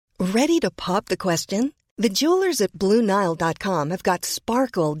Ready to pop the question? The jewelers at BlueNile.com have got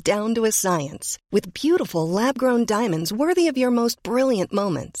sparkle down to a science with beautiful lab-grown diamonds worthy of your most brilliant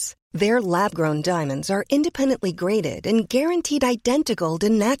moments. Their lab-grown diamonds are independently graded and guaranteed identical to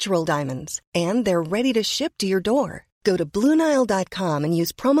natural diamonds, and they're ready to ship to your door. Go to BlueNile.com and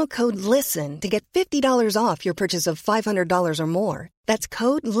use promo code LISTEN to get $50 off your purchase of $500 or more. That's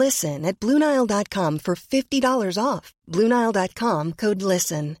code LISTEN at BlueNile.com for $50 off. BlueNile.com, code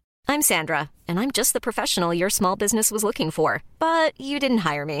LISTEN. I'm Sandra, and I'm just the professional your small business was looking for. But you didn't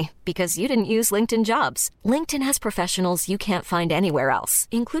hire me because you didn't use LinkedIn Jobs. LinkedIn has professionals you can't find anywhere else,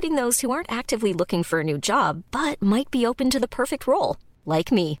 including those who aren't actively looking for a new job, but might be open to the perfect role,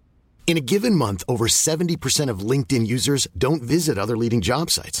 like me. In a given month, over 70% of LinkedIn users don't visit other leading job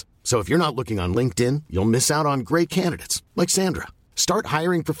sites. So if you're not looking on LinkedIn, you'll miss out on great candidates like Sandra. Start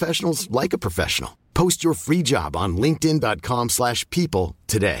hiring professionals like a professional. Post your free job on linkedin.com/people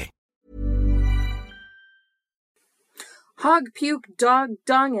today. Hog, puke, dog,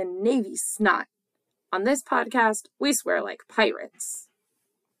 dung, and Navy snot. On this podcast, we swear like pirates.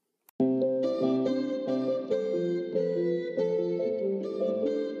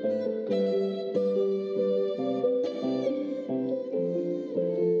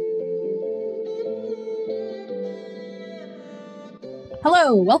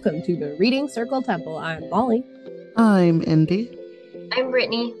 Hello, welcome to the Reading Circle Temple. I'm Molly. I'm Indy. I'm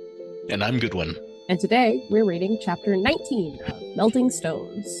Brittany. And I'm Goodwin. And today we're reading chapter 19 of Melting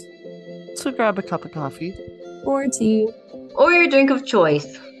Stones. So grab a cup of coffee. Or tea. Or your drink of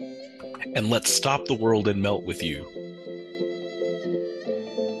choice. And let's stop the world and melt with you.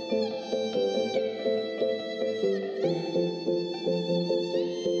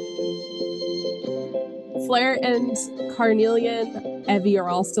 Flare and Carnelian, Evie are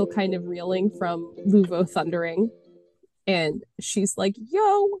all still kind of reeling from Luvo thundering. And she's like,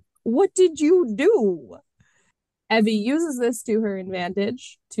 yo, what did you do? Evie uses this to her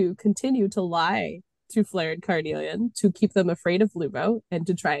advantage to continue to lie to Flare and Carnelian to keep them afraid of Luvo and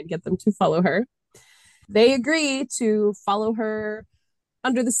to try and get them to follow her. They agree to follow her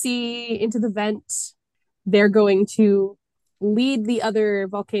under the sea into the vent. They're going to lead the other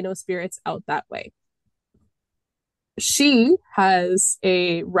volcano spirits out that way. She has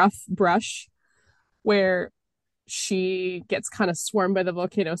a rough brush where she gets kind of swarmed by the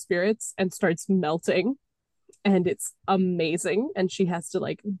volcano spirits and starts melting. And it's amazing. And she has to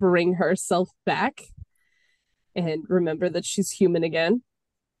like bring herself back and remember that she's human again.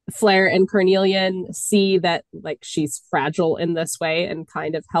 Flare and Carnelian see that like she's fragile in this way and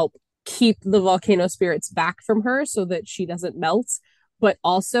kind of help keep the volcano spirits back from her so that she doesn't melt. But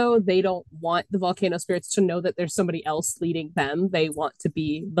also they don't want the volcano spirits to know that there's somebody else leading them. They want to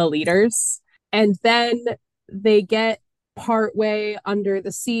be the leaders. And then they get part way under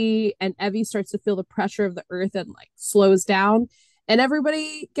the sea and Evie starts to feel the pressure of the earth and like slows down. And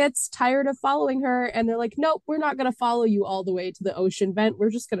everybody gets tired of following her. And they're like, nope, we're not going to follow you all the way to the ocean vent. We're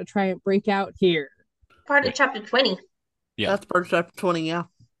just going to try and break out here. Part of chapter 20. Yeah. That's part of chapter 20, yeah.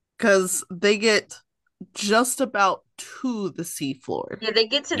 Because they get just about to the seafloor. Yeah, they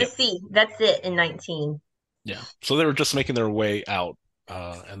get to the sea. That's it in 19. Yeah. So they were just making their way out,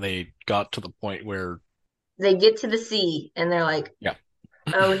 and they got to the point where they get to the sea and they're like, yeah.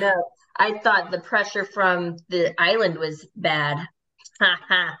 Oh no. I thought the pressure from the island was bad.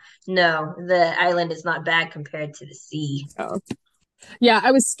 No, the island is not bad compared to the sea. Oh. Yeah,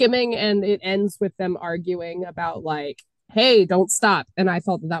 I was skimming and it ends with them arguing about like, hey, don't stop. And I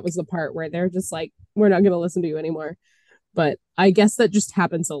thought that was the part where they're just like, we're not going to listen to you anymore. But I guess that just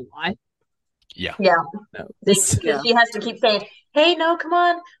happens a lot. Yeah. Yeah. No, She has to keep saying, hey, no, come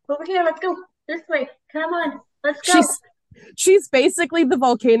on. Over here. Let's go this way. Come on. Let's go. She's basically the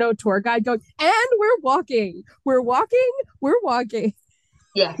volcano tour guide going, and we're walking. We're walking. We're walking.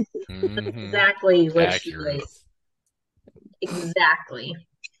 Yeah. Mm-hmm. Exactly what Accurate. she was. Exactly.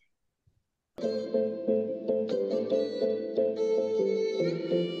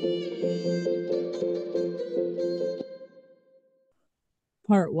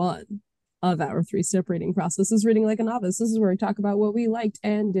 Part 1 of our 3-step reading process is reading like a novice. This is where we talk about what we liked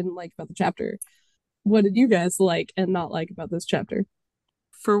and didn't like about the chapter. What did you guys like and not like about this chapter?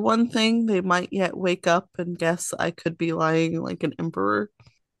 For one thing, they might yet wake up and guess I could be lying like an emperor.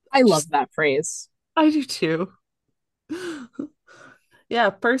 I love that phrase. I do too. Yeah,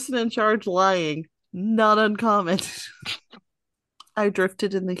 person in charge lying. Not uncommon. I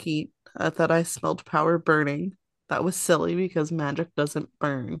drifted in the heat. I thought I smelled power burning. That was silly because magic doesn't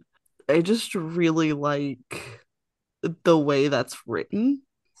burn. I just really like the way that's written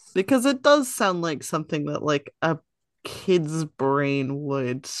because it does sound like something that like a kid's brain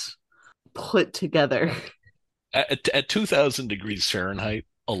would put together. At 2,000 degrees Fahrenheit,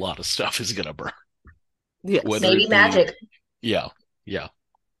 a lot of stuff is gonna burn. Yes. Whether Maybe it be, magic. yeah.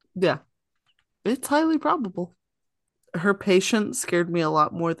 Yeah. It's highly probable. Her patience scared me a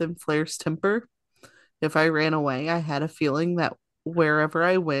lot more than Flair's temper. If I ran away, I had a feeling that wherever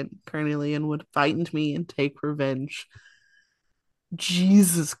I went, Carnelian would find me and take revenge.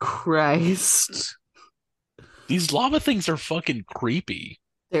 Jesus Christ. These lava things are fucking creepy.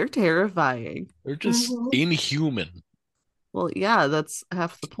 They're terrifying. They're just inhuman. Well, yeah, that's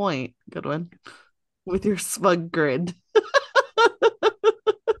half the point, Goodwin. With your smug grin.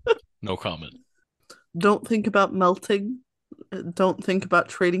 No comment. Don't think about melting. Don't think about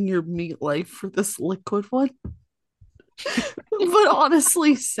trading your meat life for this liquid one. But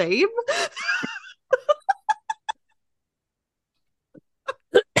honestly, same.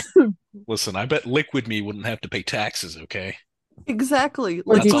 Listen, I bet Liquid Me wouldn't have to pay taxes, okay? Exactly.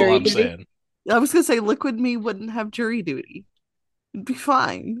 Or That's do all jury I'm duty. saying. I was gonna say Liquid Me wouldn't have jury duty. It'd be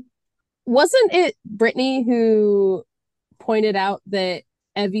fine. Wasn't it Brittany who pointed out that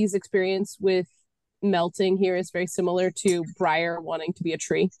Evie's experience with melting here is very similar to Briar wanting to be a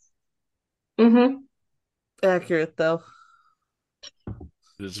tree? Mm-hmm. Accurate though.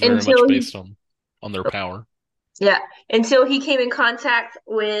 It's very much Until based on their power. Yeah, until he came in contact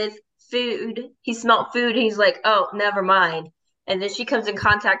with food. He smelled food and he's like, oh, never mind. And then she comes in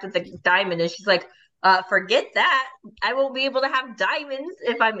contact with the diamond and she's like, forget that. I won't be able to have diamonds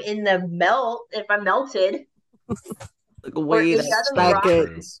if I'm in the melt, if I'm melted. Like, wait any a other rock.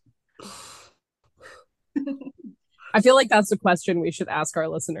 second. I feel like that's a question we should ask our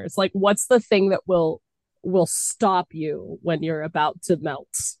listeners. Like, what's the thing that will stop you when you're about to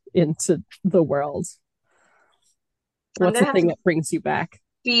melt into the world? What's the thing that brings you back?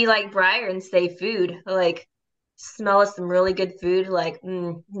 Be like Briar and say food. Like, smell of some really good food. Like,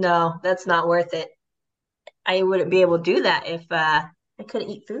 no, that's not worth it. I wouldn't be able to do that if I couldn't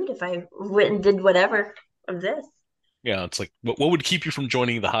eat food if I went and did whatever of this. Yeah, it's like, what would keep you from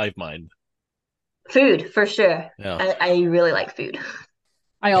joining the hive mind? Food, for sure. Yeah. I really like food.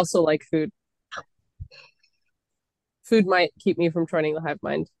 I also like food. Food might keep me from joining the hive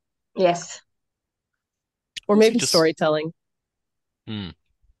mind. Yes. Or maybe storytelling. Hmm.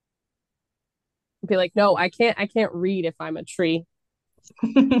 Be like, no, I can't read if I'm a tree.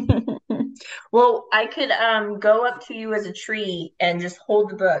 Well, I could go up to you as a tree and just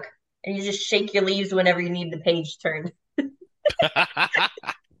hold the book and you just shake your leaves whenever you need the page turned.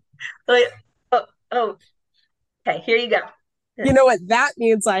 Like, oh, okay, here you go. You know what that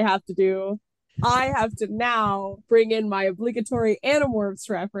means I have to do? I have to now bring in my obligatory Animorphs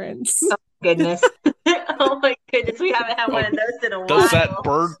reference. Oh, goodness. Oh my goodness, we haven't had one of those in a while. Does that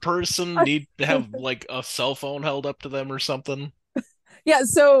bird person need to have like a cell phone held up to them or something? Yeah,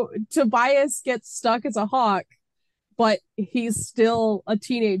 so Tobias gets stuck as a hawk, but he's still a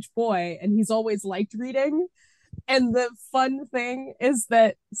teenage boy and he's always liked reading. And the fun thing is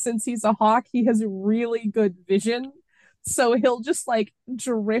that since he's a hawk, he has really good vision. So he'll just like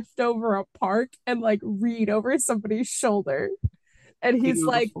drift over a park and like read over somebody's shoulder. And he's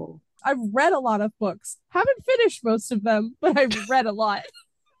Beautiful. like, I've read a lot of books. Haven't finished most of them, but I've read a lot.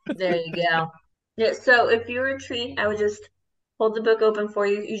 There you go. Yeah, so if you were a tree, I would just hold the book open for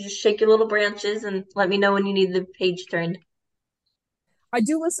you. You just shake your little branches and let me know when you need the page turned. I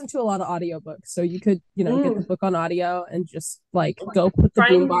do listen to a lot of audiobooks, so you could, get the book on audio and just like go put the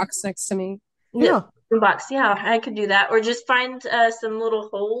boombox next to me. Yeah. Boombox, yeah, I could do that. Or just find some little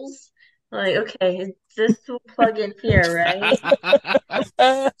holes. Like, okay, this will plug in here, right?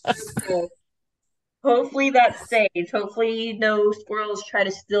 So, hopefully that stays. Hopefully no squirrels try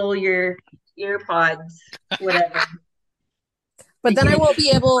to steal your earpods, whatever. But then I won't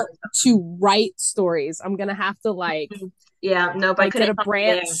be able to write stories. I'm gonna have to like I get a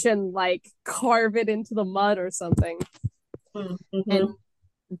branch and like carve it into the mud or something. Mm-hmm. And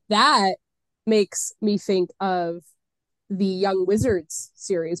that makes me think of the Young Wizards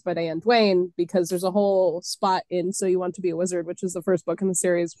series by Diane Duane, because there's a whole spot in So You Want to Be a Wizard, which is the first book in the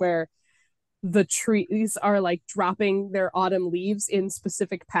series, where the trees are like dropping their autumn leaves in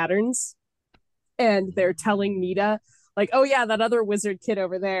specific patterns. And they're telling Nita, like, oh yeah, that other wizard kid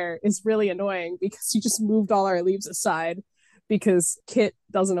over there is really annoying because he just moved all our leaves aside because Kit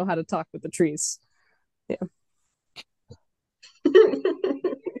doesn't know how to talk with the trees. Yeah.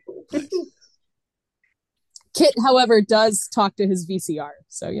 Nice. Kit, however, does talk to his VCR,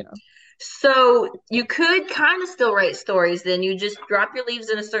 so So you could kind of still write stories. Then you just drop your leaves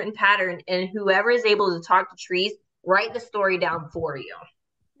in a certain pattern, and whoever is able to talk to trees, write the story down for you.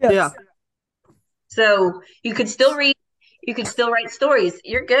 Yes. Yeah. So you could still read. You can still write stories.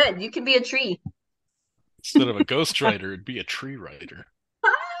 You're good. You can be a tree. Instead of a ghostwriter, it'd be a tree writer.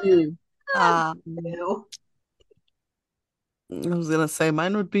 Mm. Ew. I was gonna say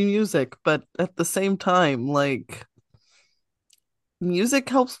mine would be music, but at the same time, like music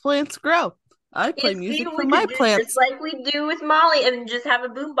helps plants grow. I play music for We my could do plants. just like we do with Molly and just have a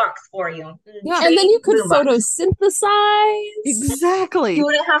boombox for you. Yeah. And then you could Boombox. photosynthesize. Exactly. You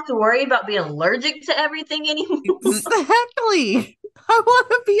wouldn't have to worry about being allergic to everything anymore. Exactly. I want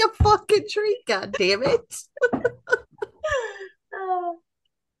to be a fucking tree, god damn it. Oh.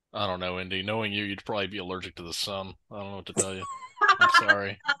 I don't know, Indy. Knowing you, you'd probably be allergic to the sun. I don't know what to tell you. I'm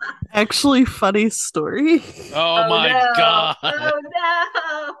sorry. Actually, funny story. Oh my no. god.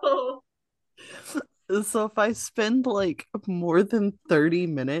 Oh no. So if I spend like more than 30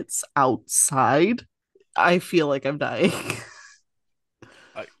 minutes outside, I feel like I'm dying.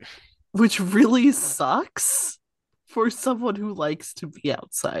 Which really sucks for someone who likes to be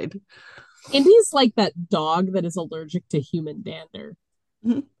outside. Indy's like that dog that is allergic to human dander.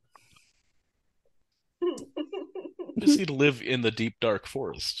 Just need to live in the deep, dark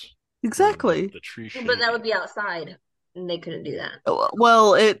forest. Exactly. The tree But that would be outside, and they couldn't do that.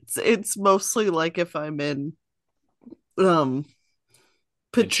 Well, it's mostly like if I'm in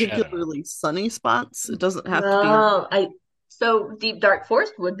particularly sunny spots. It doesn't have to be. So deep dark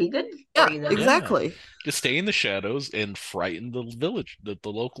forest would be good for you then. exactly. Yeah. Just stay in the shadows and frighten the village, the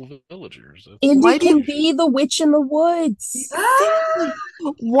local villagers. Indy can be the witch in the woods. Exactly.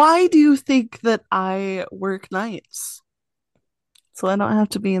 Why do you think that I work nights? So I don't have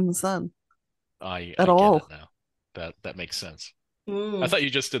to be in the sun. I at get all. it now. That makes sense. Mm. I thought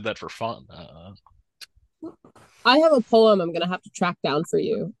you just did that for fun. I have a poem I'm going to have to track down for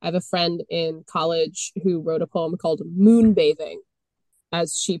you. I have a friend in college who wrote a poem called Moon Bathing,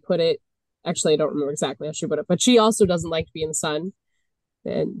 as she put it. Actually, I don't remember exactly how she put it, but she also doesn't like to be in the sun.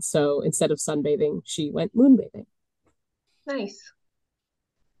 And so instead of sunbathing, she went moonbathing. Nice.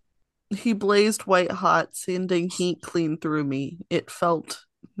 He blazed white hot, sending heat clean through me. It felt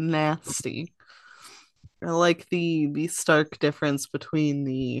nasty. I like the stark difference between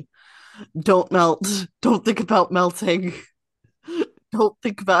the don't melt, don't think about melting, don't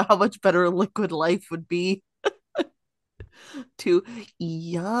think about how much better a liquid life would be, to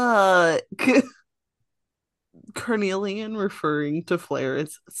yuck. Carnelian referring to Flare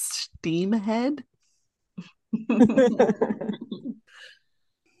as steamhead.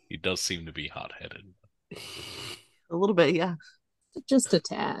 He does seem to be hot-headed. A little bit, yeah. Just a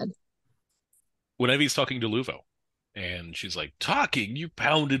tad. When Evie's talking to Luvo, and she's like, talking, you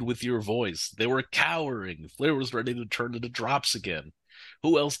pounded with your voice. They were cowering. Flare was ready to turn into drops again.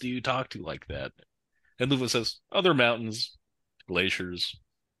 Who else do you talk to like that? And Luvo says, other mountains, glaciers,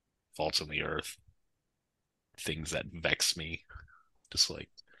 faults in the earth, things that vex me. Just like,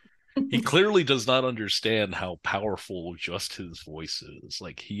 he clearly does not understand how powerful just his voice is.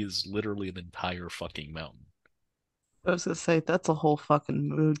 Like, he is literally an entire fucking mountain. I was gonna say, that's a whole fucking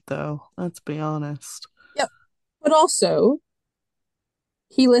mood, though. Let's be honest. Yep. But also,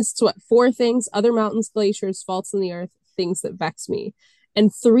 he lists, 4 things: other mountains, glaciers, faults in the earth, things that vex me.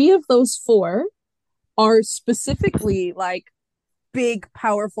 And 3 of those 4 are specifically, like, big,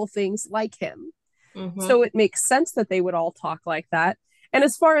 powerful things like him. Mm-hmm. So it makes sense that they would all talk like that. And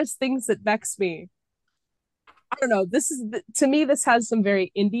as far as things that vex me, I don't know. To me, this has some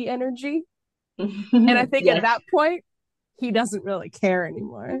very indie energy. And I think at that point, he doesn't really care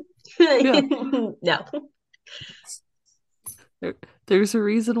anymore. No. There's a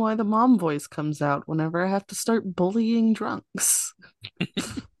reason why the mom voice comes out whenever I have to start bullying drunks.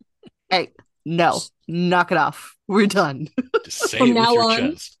 Hey, no, knock it off. We're done. Just say it with your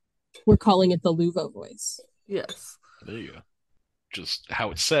chest. We're calling it the Luvo voice. Yes. There you go. Just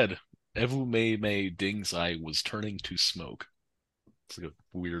how it said, Evu Mei Mei Ding's eye was turning to smoke. It's like a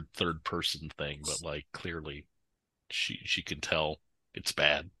weird third person thing, but like clearly she can tell it's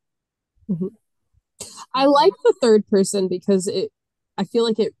bad. Mm-hmm. I like the third person because I feel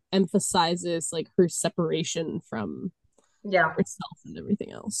like it emphasizes like her separation from herself and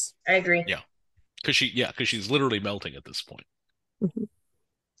everything else. I agree. Yeah. Because she's literally melting at this point. Mm-hmm.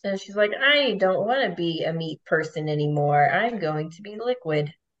 So she's like, I don't want to be a meat person anymore. I'm going to be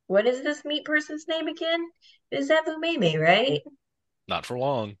liquid. What is this meat person's name again? Is that Evu Mei Mei, right? Not for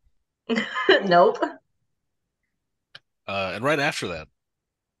long. Nope. And right after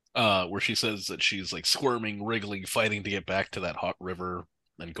that, where she says that she's like squirming, wriggling, fighting to get back to that hot river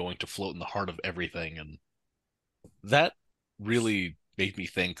and going to float in the heart of everything. And that really made me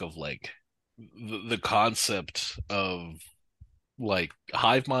think of like the concept of like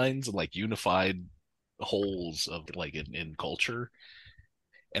hive minds and like unified holes of like in culture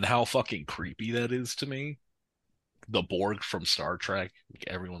and how fucking creepy that is to me. The Borg from Star Trek, like,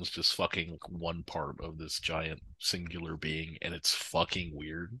 everyone's just fucking one part of this giant singular being, and it's fucking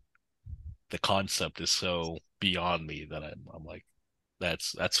weird. The concept is so beyond me that I'm like,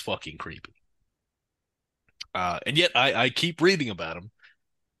 that's fucking creepy. And yet I keep reading about him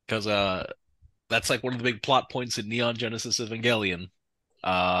because that's like one of the big plot points in Neon Genesis Evangelion.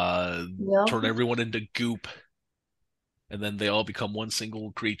 Turn everyone into goop, and then they all become one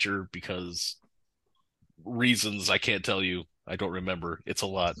single creature because reasons I can't tell you. I don't remember. It's a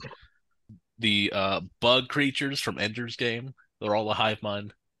lot. The bug creatures from Ender's Game, they're all a hive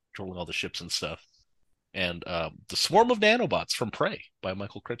mind, controlling all the ships and stuff. And the swarm of nanobots from Prey by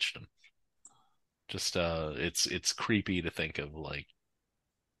Michael Crichton. Just it's creepy to think of like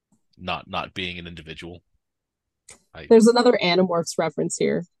not being an individual. There's another Animorphs reference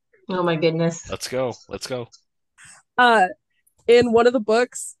here. Oh my goodness. Let's go. In one of the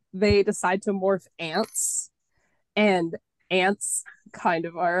books, they decide to morph ants, and ants kind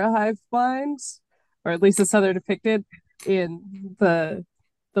of are a hive mind, or at least that's how they're depicted in the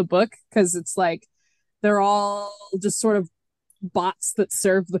book, because it's like they're all just sort of bots that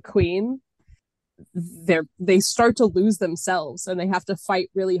serve the queen. They start to lose themselves, and they have to fight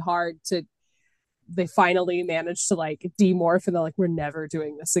really hard to. They finally manage to like demorph, and they're like, "We're never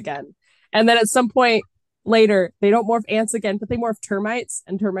doing this again." And then at some point later, they don't morph ants again, but they morph termites,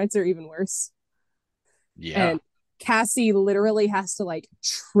 and termites are even worse. Yeah. And Cassie literally has to like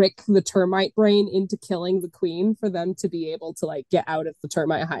trick the termite brain into killing the queen for them to be able to like get out of the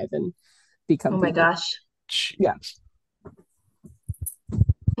termite hive and become. Oh my gosh. Jeez. Yeah.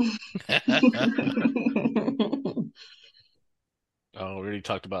 Oh, we already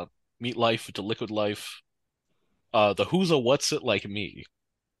talked about Meat Life to Liquid Life. The Who's a What's It Like Me.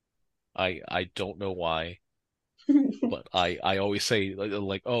 I don't know why, but I always say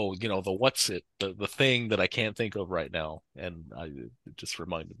like, oh, you know, the what's it, the thing that I can't think of right now, and it just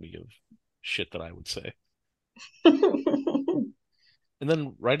reminded me of shit that I would say. And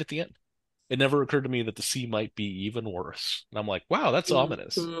then right at the end, it never occurred to me that the sea might be even worse. And I'm like, wow, that's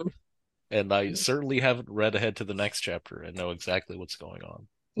ominous. And I certainly haven't read ahead to the next chapter and know exactly what's going on.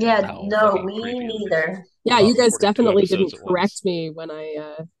 Yeah, no, me neither. Yeah, you guys definitely didn't correct me when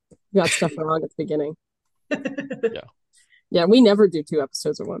I got stuff wrong at the beginning. Yeah, we never do 2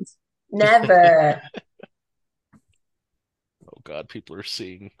 episodes at once. Never. Oh God, people are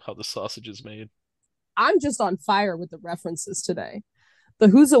seeing how the sausage is made. I'm just on fire with the references today. The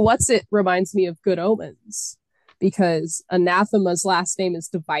Who's a What's It reminds me of Good Omens, because Anathema's last name is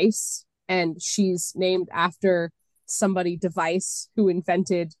Device, and she's named after somebody Device who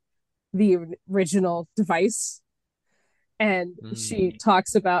invented the original device. And she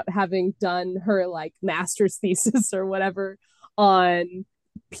talks about having done her like master's thesis or whatever on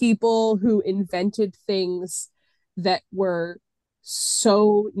people who invented things that were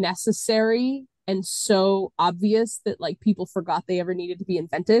so necessary and so obvious that like people forgot they ever needed to be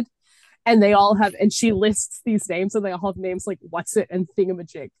invented. And they all have, and she lists these names, and they all have names like What's It and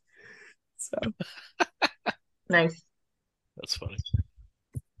Thingamajig. So nice. That's funny.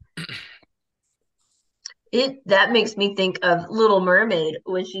 That makes me think of Little Mermaid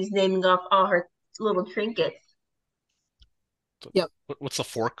when she's naming off all her little trinkets. Yep. What's the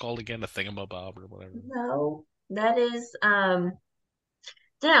fork called again? A thingamabob or whatever? No, that is damn,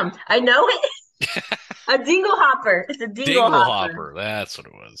 I know it. A dingle hopper. It's a dingle hopper. That's what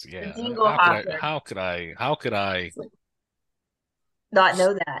it was. Yeah. How could I not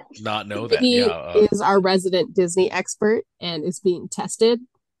know that? Not know that. He yeah, is our resident Disney expert and is being tested.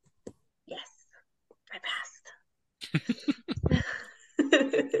 Yes, I passed.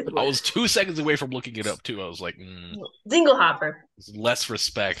 I was 2 seconds away from looking it up too. I was like, dingle hopper. Less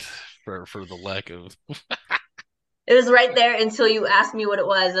respect for the lack of. It was right there until you asked me what it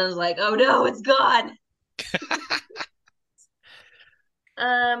was, and I was like, "Oh no, it's gone."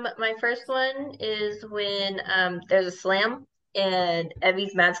 My first one is when there's a slam and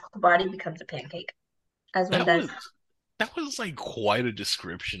Evie's magical body becomes a pancake. As one does. That was like quite a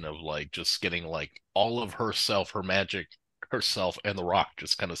description of like just getting like all of herself, her magic, herself, and the rock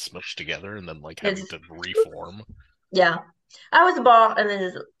just kind of smushed together and then like having to reform. Yeah. I was a ball and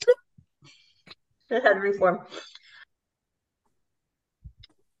then it had to reform.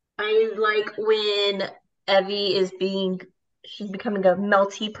 I like when Evie she's becoming a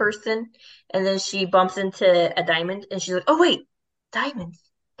melty person, and then she bumps into a diamond, and she's like, "Oh wait, diamonds!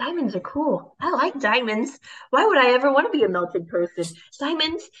 Diamonds are cool. I like diamonds. Why would I ever want to be a melted person?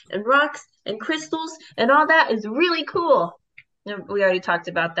 Diamonds and rocks and crystals and all that is really cool." We already talked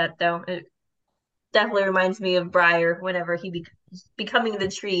about that though. definitely reminds me of Briar whenever he becoming the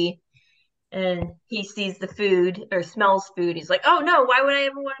tree and he sees the food or smells food. He's like, oh no, why would I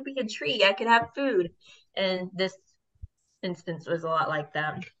ever want to be a tree? I could have food. And this instance was a lot like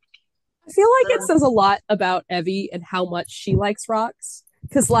that. I feel like it says a lot about Evie and how much she likes rocks.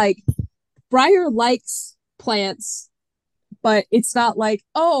 Because, like, Briar likes plants, but it's not like,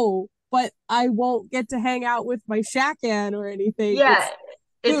 oh, but I won't get to hang out with my Shakan or anything. Yeah,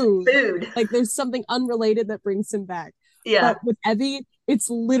 it's food. Like, there's something unrelated that brings him back. Yeah. But with Evie, it's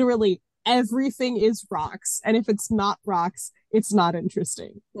literally everything is rocks. And if it's not rocks, it's not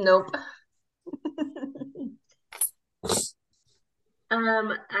interesting. Nope.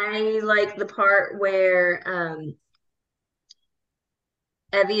 I like the part where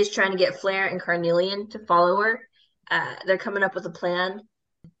Evie is trying to get Flare and Carnelian to follow her. They're coming up with a plan.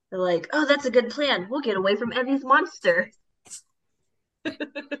 They're like, oh, that's a good plan. We'll get away from Evie's monster. Yep,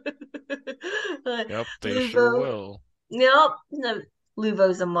 they Luvo. Sure will. Nope. No,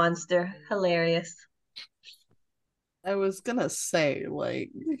 Luvo's a monster. Hilarious. I was gonna say,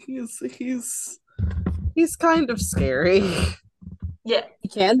 like, he's kind of scary. Yeah. He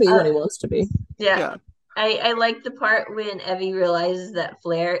can be when he wants to be. Yeah. I like the part when Evie realizes that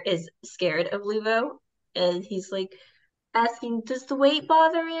Flare is scared of Luvo, and he's like asking, does the weight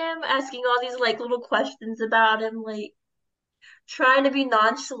bother him? Asking all these like little questions about him, like trying to be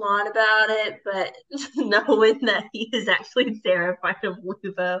nonchalant about it, but knowing that he is actually terrified of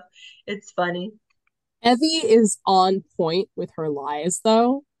Luvo. It's funny. Evie is on point with her lies,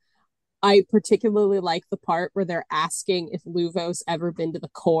 though. I particularly like the part where they're asking if Luvo's ever been to the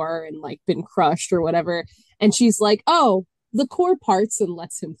core and like been crushed or whatever. And she's like, oh, the core parts and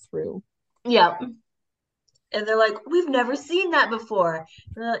lets him through. Yeah. And they're like, we've never seen that before.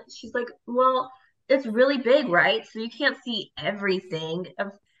 She's like, well, it's really big, right? So you can't see everything.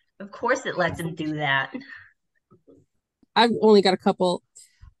 Of course it lets him do that. I've only got a couple.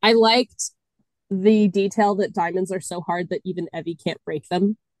 I liked the detail that diamonds are so hard that even Evie can't break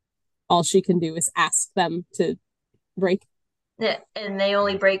them. All she can do is ask them to break. Yeah, and they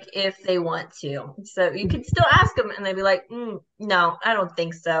only break if they want to. So you can still ask them, and they'd be like, no, I don't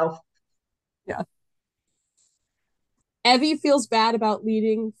think so. Yeah. Evie feels bad about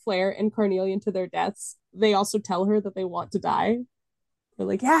leading Flare and Carnelian to their deaths. They also tell her that they want to die. They're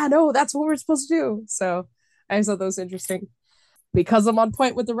like, yeah, no, that's what we're supposed to do. So I thought that was interesting. Because I'm on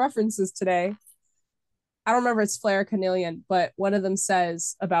point with the references today, I don't remember if it's Flare or Carnelian, but one of them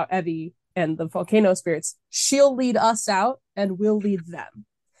says about Evie and the volcano spirits, she'll lead us out and we'll lead them.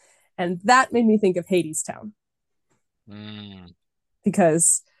 And that made me think of Hadestown.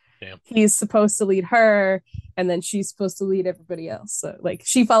 Because he's supposed to lead her and then she's supposed to lead everybody else. So like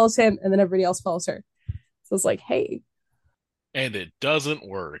she follows him and then everybody else follows her. So it's like, hey. And it doesn't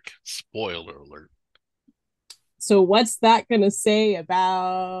work. Spoiler alert. So what's that going to say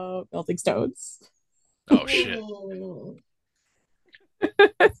about Melting Stones? Oh, shit.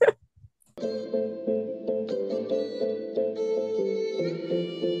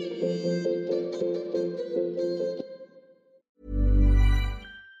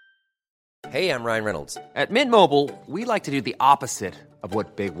 Hey, I'm Ryan Reynolds. At Mint Mobile, we like to do the opposite of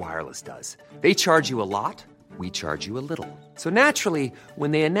what Big Wireless does. They charge you a lot. We charge you a little. So naturally,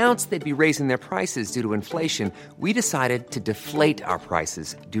 when they announced they'd be raising their prices due to inflation, we decided to deflate our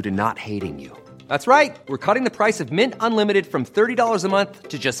prices due to not hating you. That's right. We're cutting the price of Mint Unlimited from $30 a month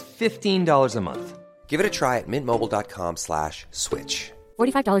to just $15 a month. Give it a try at mintmobile.com/switch.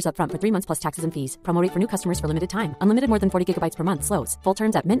 $45 up front for 3 months plus taxes and fees. Promo rate for new customers for limited time. Unlimited more than 40 gigabytes per month. Slows full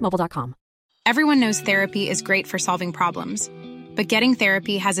terms at mintmobile.com. Everyone knows therapy is great for solving problems. But getting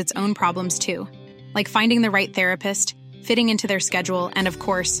therapy has its own problems too. Like finding the right therapist, fitting into their schedule, and of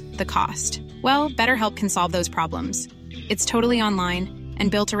course, the cost. Well, BetterHelp can solve those problems. It's totally online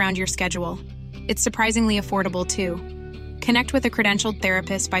and built around your schedule. It's surprisingly affordable, too. Connect with a credentialed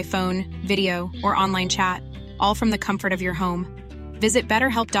therapist by phone, video, or online chat, all from the comfort of your home. Visit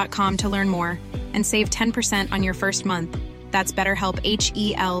BetterHelp.com to learn more and save 10% on your first month. That's BetterHelp,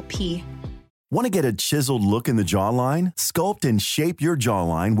 H-E-L-P. Want to get a chiseled look in the jawline? Sculpt and shape your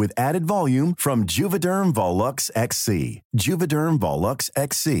jawline with added volume from Juvederm Volux XC. Juvederm Volux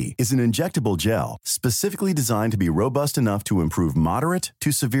XC is an injectable gel specifically designed to be robust enough to improve moderate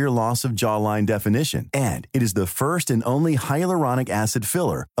to severe loss of jawline definition. And it is the first and only hyaluronic acid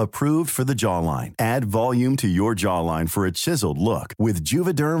filler approved for the jawline. Add volume to your jawline for a chiseled look with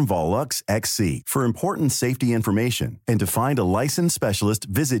Juvederm Volux XC. For important safety information and to find a licensed specialist,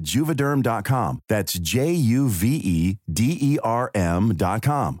 visit Juvederm.com Juvederm.com. That's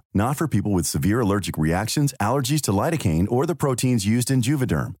JUVEDERM.com. Not for people with severe allergic reactions, allergies to lidocaine, or the proteins used in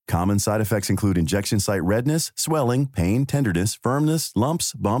Juvederm. Common side effects include injection site redness, swelling, pain, tenderness, firmness,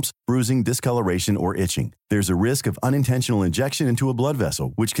 lumps, bumps, bruising, discoloration, or itching. There's a risk of unintentional injection into a blood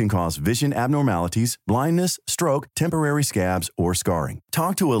vessel, which can cause vision abnormalities, blindness, stroke, temporary scabs, or scarring.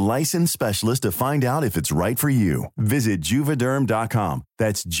 Talk to a licensed specialist to find out if it's right for you. Visit Juvederm.com.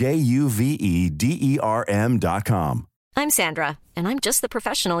 That's JUVEDERM.com. I'm Sandra, and I'm just the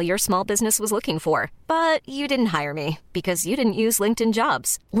professional your small business was looking for. But you didn't hire me because you didn't use LinkedIn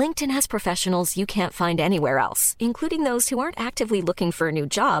Jobs. LinkedIn has professionals you can't find anywhere else, including those who aren't actively looking for a new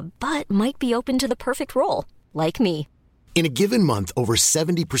job, but might be open to the perfect role, like me. In a given month, over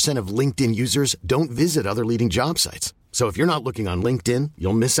 70% of LinkedIn users don't visit other leading job sites. So if you're not looking on LinkedIn,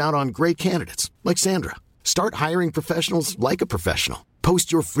 you'll miss out on great candidates like Sandra. Start hiring professionals like a professional. Post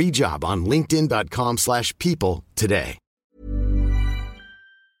your free job on linkedin.com/people today.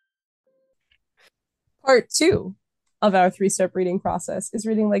 Part 2 of our 3-step reading process is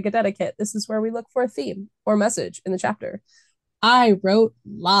reading like a dedicate. This is where we look for a theme or message in the chapter. I wrote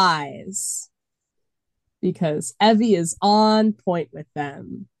lies because Evie is on point with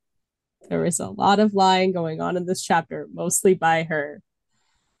them. There is a lot of lying going on in this chapter, mostly by her.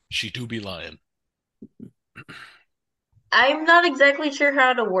 She do be lying. I'm not exactly sure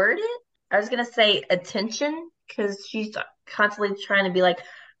how to word it. I was going to say attention, because she's constantly trying to be like,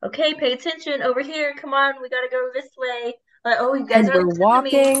 okay, pay attention over here. Come on, we got to go this way. Like, oh, you guys are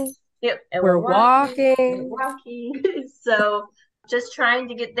walking. Yep, and we're walking. We're walking. So just trying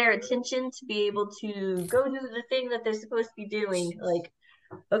to get their attention to be able to go do the thing that they're supposed to be doing. Like,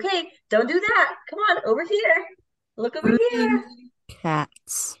 okay, don't do that. Come on, over here. Look over here.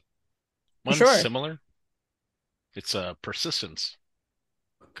 Cats. Mine's Sure. similar. It's persistence.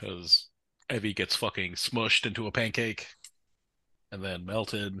 Because Evie gets fucking smushed into a pancake and then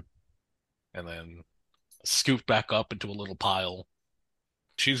melted and then scooped back up into a little pile.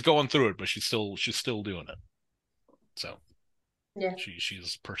 She's going through it, but she's still doing it. So yeah,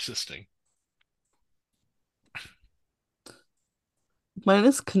 she's persisting. Mine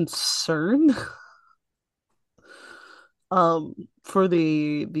is concern. For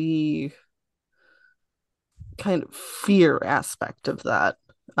the kind of fear aspect of that.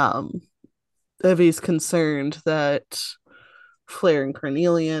 Evie's concerned that Flare and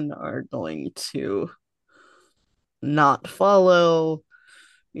Carnelian are going to not follow.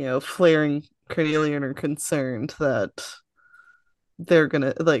 Flare and Carnelian are concerned that they're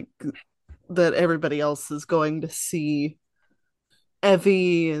gonna that everybody else is going to see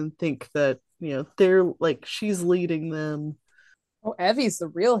Evie and think that they're like she's leading them. Oh, Evie's the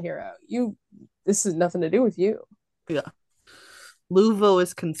real hero. This has nothing to do with you. Yeah. Luvo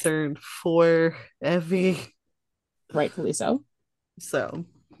is concerned for Evie. Rightfully so. So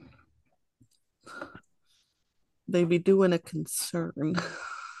they be doing a concern.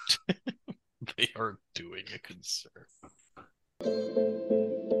 They are doing a concern.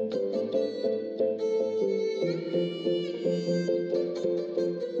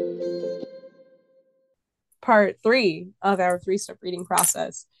 Part 3 of our 3-step reading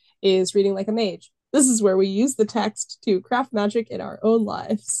process is reading like a mage. This is where we use the text to craft magic in our own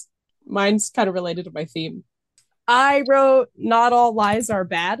lives. Mine's kind of related to my theme. I wrote, not all lies are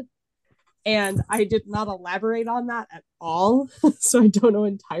bad, and I did not elaborate on that at all, so I don't know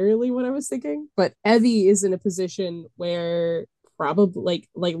entirely what I was thinking. But Evie is in a position where probably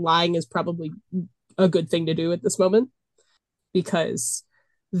like lying is probably a good thing to do at this moment, because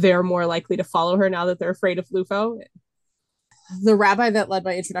they're more likely to follow her now that they're afraid of Lufo. The rabbi that led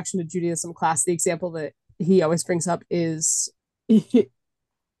my introduction to Judaism class, the example that he always brings up is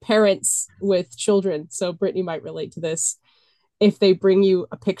parents with children. So Brittany might relate to this. If they bring you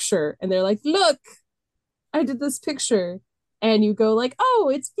a picture and they're like, look, I did this picture. And you go like,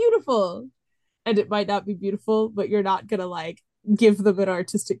 oh, it's beautiful. And it might not be beautiful, but you're not going to like give them an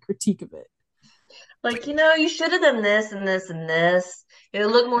artistic critique of it. Like, you should have done this and this and this. It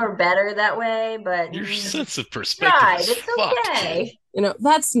would look more better that way, but your sense of perspective is it's fucked. okay.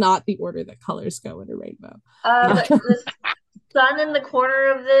 That's not the order that colors go in a rainbow. The sun in the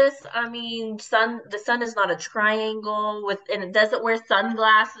corner of this, the sun is not a triangle and it doesn't wear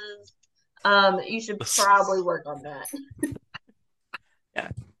sunglasses. You should probably work on that.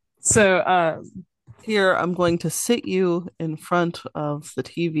 Yeah. So here I'm going to sit you in front of the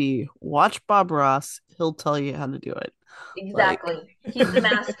TV. Watch Bob Ross. He'll tell you how to do it. Exactly. He's the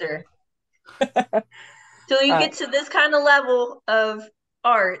master. Till you get to this kind of level of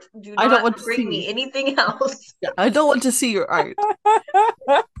art, do not bring me anything else. I don't want to see your art.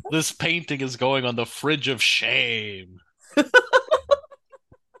 This painting is going on the fridge of shame.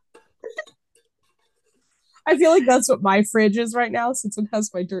 I feel like that's what my fridge is right now, since it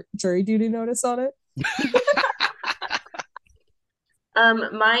has my jury duty notice on it.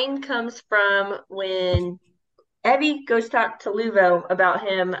 Mine comes from when Evie goes talk to Luvo about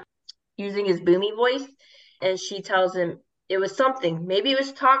him using his boomy voice, and she tells him it was something. Maybe it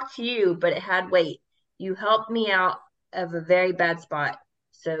was talk to you, but it had weight. You helped me out of a very bad spot,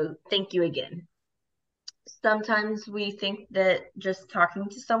 so thank you again. Sometimes we think that just talking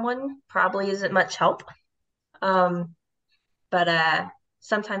to someone probably isn't much help, but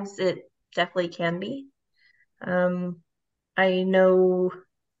sometimes it definitely can be. I know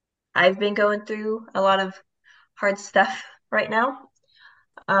I've been going through a lot of hard stuff right now.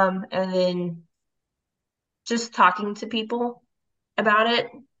 And then just talking to people about it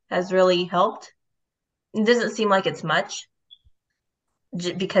has really helped. It doesn't seem like it's much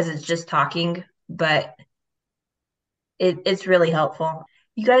because it's just talking, but it's really helpful.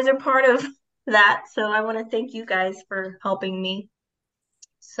 You guys are part of that, so I want to thank you guys for helping me.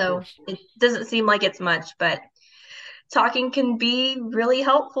 So it doesn't seem like it's much, but talking can be really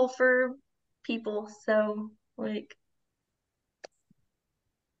helpful for people. So, like,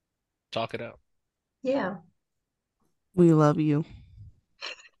 talk it out. Yeah. We love you.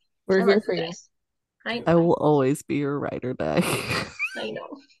 We're here for you. I will always be your ride or die. I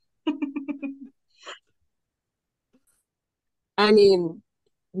know. I mean,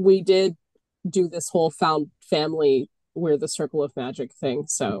 we did do this whole found family, we're the circle of magic thing,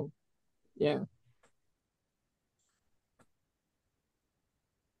 so yeah.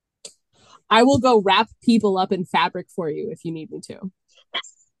 I will go wrap people up in fabric for you if you need me to.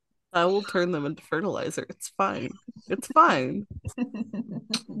 I will turn them into fertilizer. It's fine. It's fine.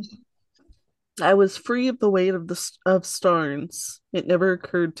 I was free of the weight of Starnes. It never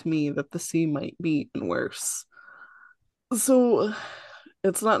occurred to me that the sea might be even worse. So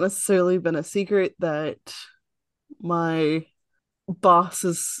it's not necessarily been a secret that my boss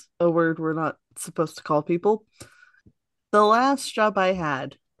is a word we're not supposed to call people. The last job I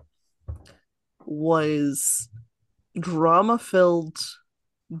had was drama filled,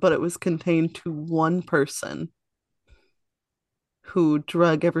 but it was contained to one person who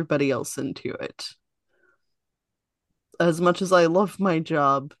drug everybody else into it. As much as I love my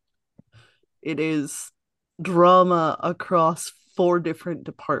job, it is drama across 4 different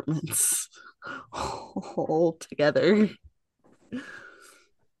departments all together.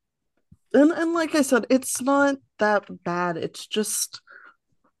 And like I said, it's not that bad. It's just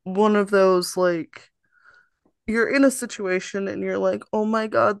one of those, like, you're in a situation and you're like, oh my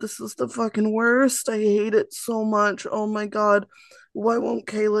god, this is the fucking worst. I hate it so much. Oh my god, why won't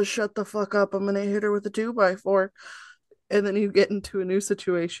Kayla shut the fuck up? I'm gonna hit her with a 2x4. And then you get into a new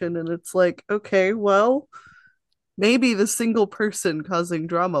situation and it's like, okay, well, maybe the single person causing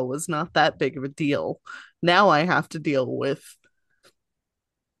drama was not that big of a deal. Now I have to deal with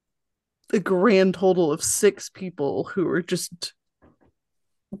a grand total of 6 people who are just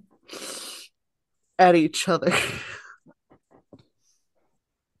at each other.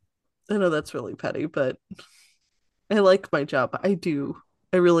 I know that's really petty, but I like my job. I do.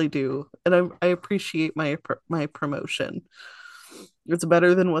 I really do. And I appreciate my promotion. It's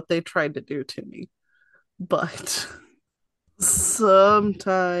better than what they tried to do to me. But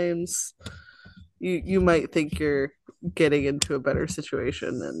sometimes you might think you're getting into a better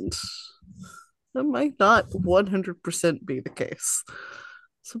situation, and that might not 100% be the case.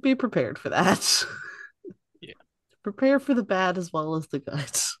 So be prepared for that. Yeah. Prepare for the bad as well as the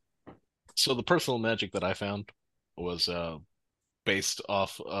good. So the personal magic that I found was based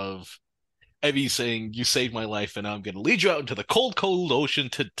off of Evie saying, "You saved my life, and now I'm going to lead you out into the cold, cold ocean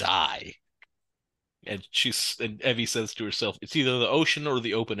to die." And Evie says to herself, "It's either the ocean or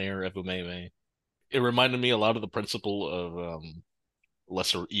the open air, Evumeme." It reminded me a lot of the principle of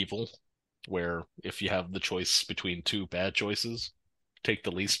lesser evil, where if you have the choice between 2 bad choices, take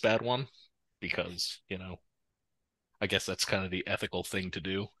the least bad one, because, I guess that's kind of the ethical thing to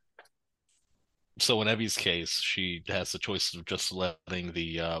do. So in Evie's case, she has the choice of just letting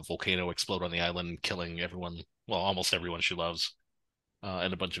the volcano explode on the island, killing everyone, well, almost everyone she loves,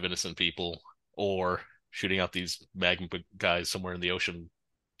 and a bunch of innocent people, or shooting out these magma guys somewhere in the ocean,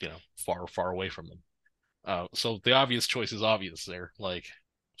 far, far away from them. So the obvious choice is obvious there, like,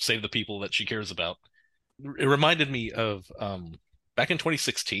 save the people that she cares about. It reminded me of back in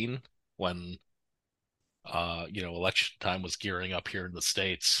 2016 when election time was gearing up here in the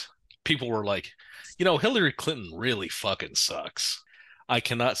States. People were like, Hillary Clinton really fucking sucks. I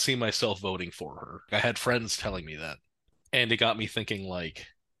cannot see myself voting for her. I had friends telling me that. And it got me thinking, like,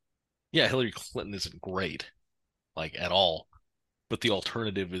 Yeah, Hillary Clinton isn't great, like at all. But the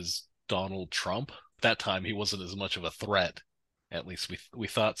alternative is Donald Trump. That time he wasn't as much of a threat. At least we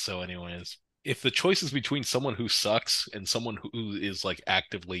thought so anyways. If the choice is between someone who sucks and someone who is like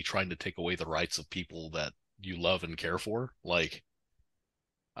actively trying to take away the rights of people that you love and care for, like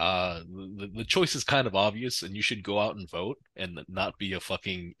the choice is kind of obvious, and you should go out and vote and not be a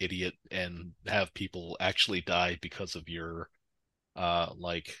fucking idiot and have people actually die because of your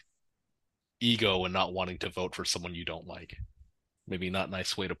like ego and not wanting to vote for someone you don't like. Maybe not a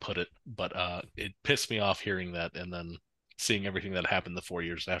nice way to put it, but it pissed me off hearing that and then seeing everything that happened the 4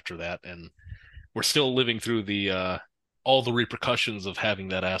 years after that. And we're still living through the all the repercussions of having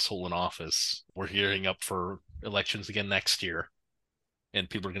that asshole in office. We're gearing up for elections again next year. And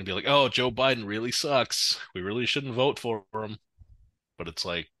people are going to be like, oh, Joe Biden really sucks. We really shouldn't vote for him. But it's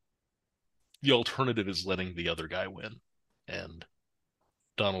like, the alternative is letting the other guy win. And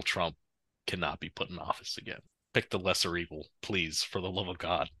Donald Trump cannot be put in office again. Pick the lesser evil, please, for the love of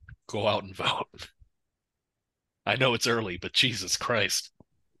God. Go out and vote. I know it's early, but Jesus Christ.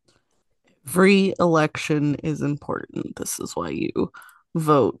 Every election is important. This is why you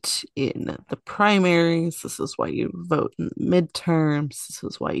vote in the primaries. This is why you vote in the midterms. This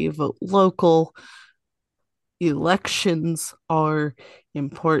is why you vote local. Elections are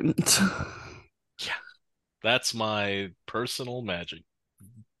important. Yeah, that's my personal magic.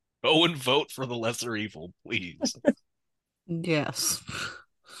 Go and vote for the lesser evil, please. Yes.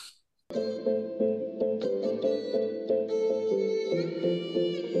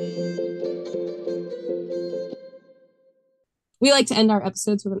 We like to end our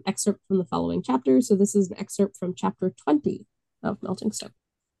episodes with an excerpt from the following chapter, so this is an excerpt from chapter 20 of Melting Stone.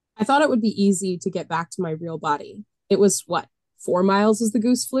 I thought it would be easy to get back to my real body. It was, 4 miles as the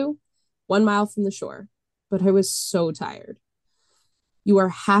goose flew? 1 mile from the shore. But I was so tired. You are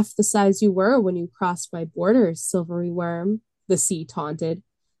half the size you were when you crossed my borders, silvery worm, the sea taunted.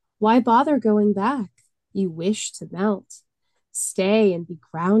 Why bother going back? You wish to melt. Stay and be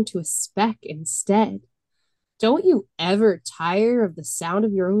ground to a speck instead. Don't you ever tire of the sound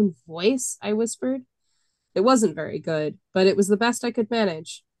of your own voice? I whispered. It wasn't very good, but it was the best I could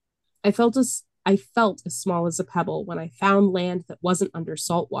manage. I felt as small as a pebble when I found land that wasn't under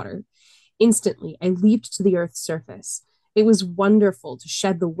salt water. Instantly, I leaped to the earth's surface. It was wonderful to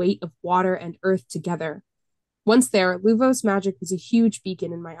shed the weight of water and earth together. Once there, Luvo's magic was a huge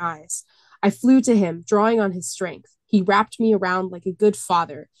beacon in my eyes. I flew to him, drawing on his strength. He wrapped me around like a good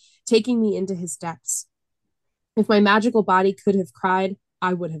father, taking me into his depths. If my magical body could have cried,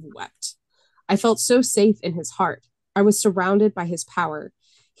 I would have wept. I felt so safe in his heart. I was surrounded by his power.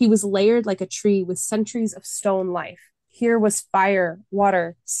 He was layered like a tree with centuries of stone life. Here was fire,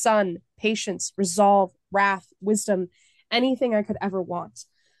 water, sun, patience, resolve, wrath, wisdom, anything I could ever want.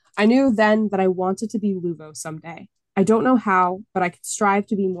 I knew then that I wanted to be Luvo someday. I don't know how, but I could strive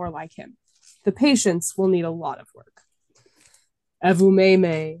to be more like him. The patience will need a lot of work.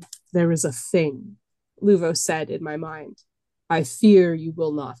 Evumeme, there is a thing, Luvo said in my mind. I fear you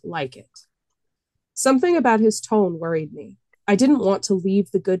will not like it. Something about his tone worried me. I didn't want to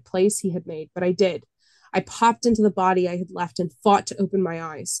leave the good place he had made, but I did. I popped into the body I had left and fought to open my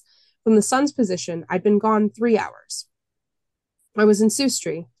eyes. From the sun's position, I'd been gone 3 hours. I was in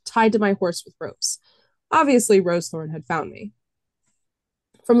Sustri, tied to my horse with ropes. Obviously, Rosethorn had found me.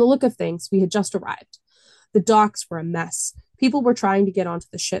 From the look of things, we had just arrived. The docks were a mess. People were trying to get onto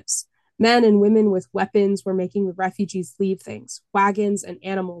the ships. Men and women with weapons were making the refugees leave things, wagons and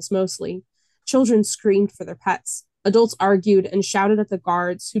animals mostly. Children screamed for their pets. Adults argued and shouted at the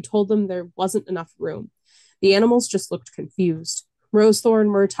guards who told them there wasn't enough room. The animals just looked confused. Rosethorn,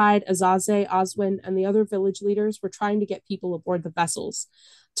 Murtide, Azaze, Oswin, and the other village leaders were trying to get people aboard the vessels.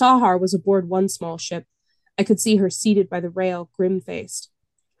 Tahar was aboard one small ship. I could see her seated by the rail, grim-faced.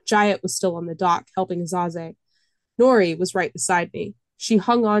 Jayat was still on the dock, helping Azaze. Nori was right beside me. She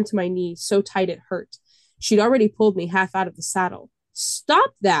hung on to my knee so tight it hurt. She'd already pulled me half out of the saddle.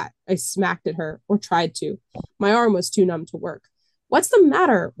 Stop that! I smacked at her, or tried to. My arm was too numb to work. What's the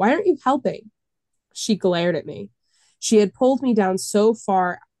matter? Why aren't you helping? She glared at me. She had pulled me down so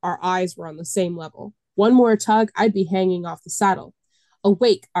far our eyes were on the same level. One more tug, I'd be hanging off the saddle.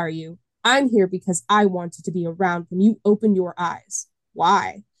 Awake, are you? I'm here because I wanted to be around when you opened your eyes.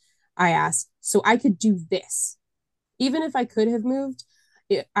 Why? I asked, so I could do this. Even if I could have moved,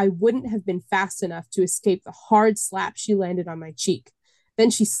 I wouldn't have been fast enough to escape the hard slap she landed on my cheek. Then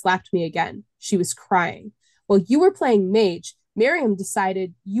she slapped me again. She was crying. While you were playing mage, Miriam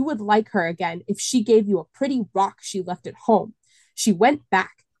decided you would like her again if she gave you a pretty rock she left at home. She went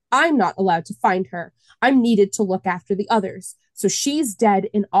back. I'm not allowed to find her. I'm needed to look after the others. So she's dead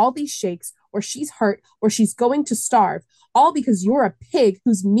in all these shakes, or she's hurt, or she's going to starve, all because you're a pig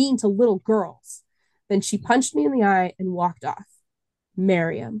who's mean to little girls. Then she punched me in the eye and walked off.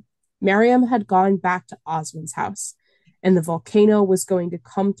 Miriam. Miriam had gone back to Oswin's house, and the volcano was going to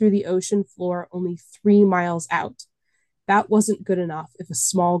come through the ocean floor only 3 miles out. That wasn't good enough if a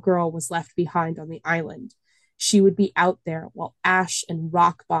small girl was left behind on the island. She would be out there while ash and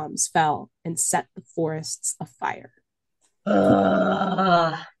rock bombs fell and set the forests afire.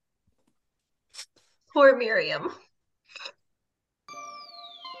 Poor Miriam.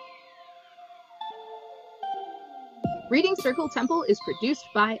 Reading Circle Temple is produced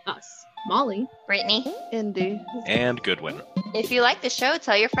by us, Molly, Brittany, Indy, and Goodwin. If you like the show,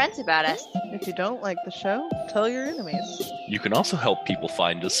 tell your friends about us. If you don't like the show, tell your enemies. You can also help people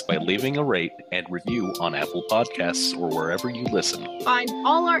find us by leaving a rate and review on Apple Podcasts or wherever you listen. Find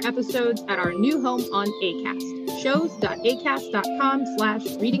all our episodes at our new home on Acast,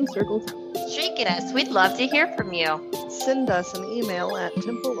 shows.acast.com/Reading Circle Temple. Shake at us. We'd love to hear from you. Send us an email at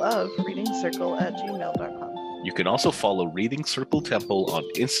templeofreadingcircle@gmail.com. You can also follow Reading Circle Temple on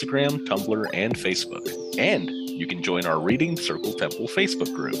Instagram, Tumblr, and Facebook. And you can join our Reading Circle Temple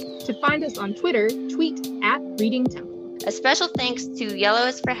Facebook group. To find us on Twitter, tweet @Reading Temple. A special thanks to Yellow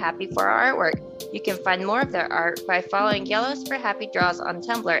is for Happy for our artwork. You can find more of their art by following Yellow is for Happy Draws on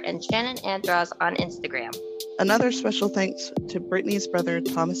Tumblr and Shannon Ann Draws on Instagram. Another special thanks to Brittany's brother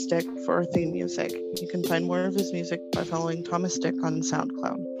Thomas Dick for our theme music. You can find more of his music by following Thomas Dick on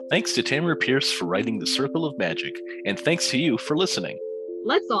SoundCloud. Thanks to Tamara Pierce for writing The Circle of Magic, and thanks to you for listening.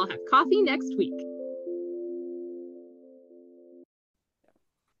 Let's all have coffee next week.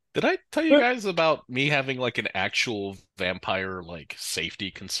 Did I tell you guys about me having like an actual vampire like safety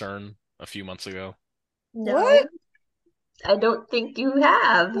concern a few months ago? What? I don't think you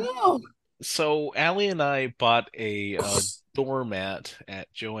have. No. So Allie and I bought a doormat at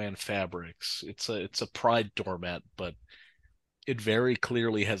Joann Fabrics. It's a Pride doormat, but it very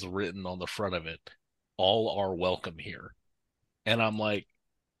clearly has written on the front of it, "All are welcome here." And I'm like,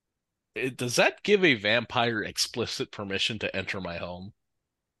 does that give a vampire explicit permission to enter my home?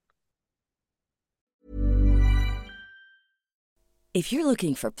 If you're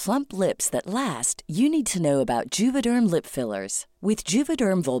looking for plump lips that last, you need to know about Juvederm lip fillers. With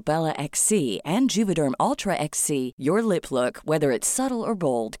Juvederm Volbella XC and Juvederm Ultra XC, your lip look, whether it's subtle or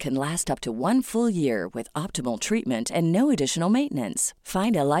bold, can last up to 1 full year with optimal treatment and no additional maintenance.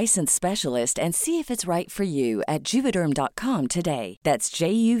 Find a licensed specialist and see if it's right for you at Juvederm.com today. That's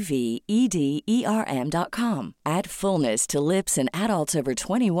JUVEDERM.com. Add fullness to lips in adults over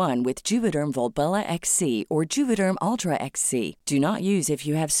 21 with Juvederm Volbella XC or Juvederm Ultra XC. Do not use if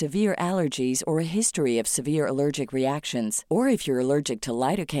you have severe allergies or a history of severe allergic reactions, or if you're allergic to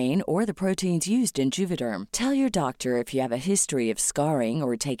lidocaine or the proteins used in Juvederm. Tell your doctor if you have a history of scarring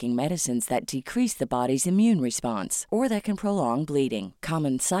or taking medicines that decrease the body's immune response or that can prolong bleeding.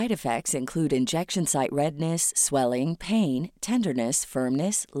 Common side effects include injection site redness, swelling, pain, tenderness,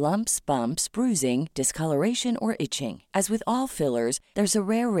 firmness, lumps, bumps, bruising, discoloration, or itching. As with all fillers, there's a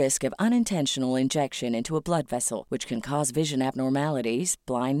rare risk of unintentional injection into a blood vessel, which can cause vision abnormalities,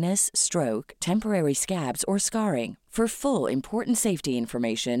 blindness, stroke, temporary scabs, or scarring. For full, important safety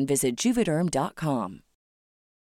information, visit Juvederm.com.